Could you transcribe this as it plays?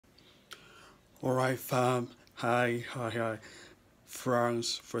All right, fam. Hi, hi, hi.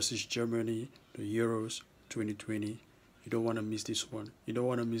 France versus Germany, the Euros 2020. You don't want to miss this one. You don't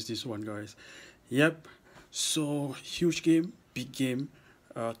want to miss this one, guys. Yep. So, huge game, big game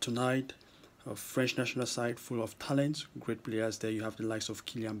tonight. French national side full of talent, great players there. You have the likes of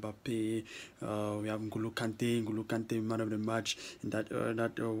Kylian Mbappe. We have N'Golo Kante, man of the match in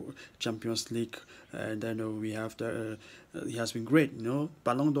that Champions League. And then we have he has been great,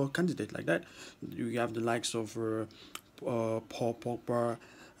 Ballon d'Or candidate like that. You have the likes of Paul Pogba,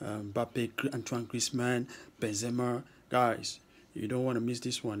 Mbappe, Antoine Griezmann, Benzema, guys. You don't want to miss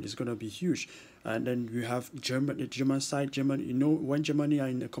this one. It's gonna be huge. And then you have the German side. Germany, when Germany are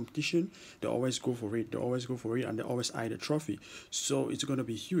in a competition, they always go for it. They always go for it, and they always eye the trophy. So it's gonna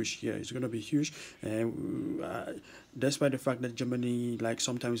be huge. Yeah, it's gonna be huge. And despite the fact that Germany, like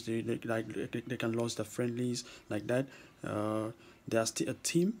sometimes they can lose the friendlies like that. They are still a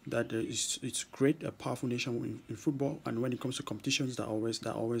team that is it's great, a powerful nation in football. And when it comes to competitions, they're always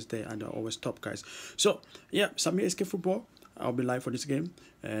there and they're always top guys. So yeah, Samir Escape Football. I'll be live for this game,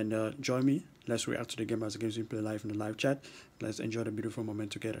 and join me. Let's react to the game as the game's being played live in the live chat. Let's enjoy the beautiful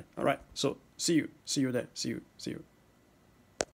moment together. All right. So see you there. See you.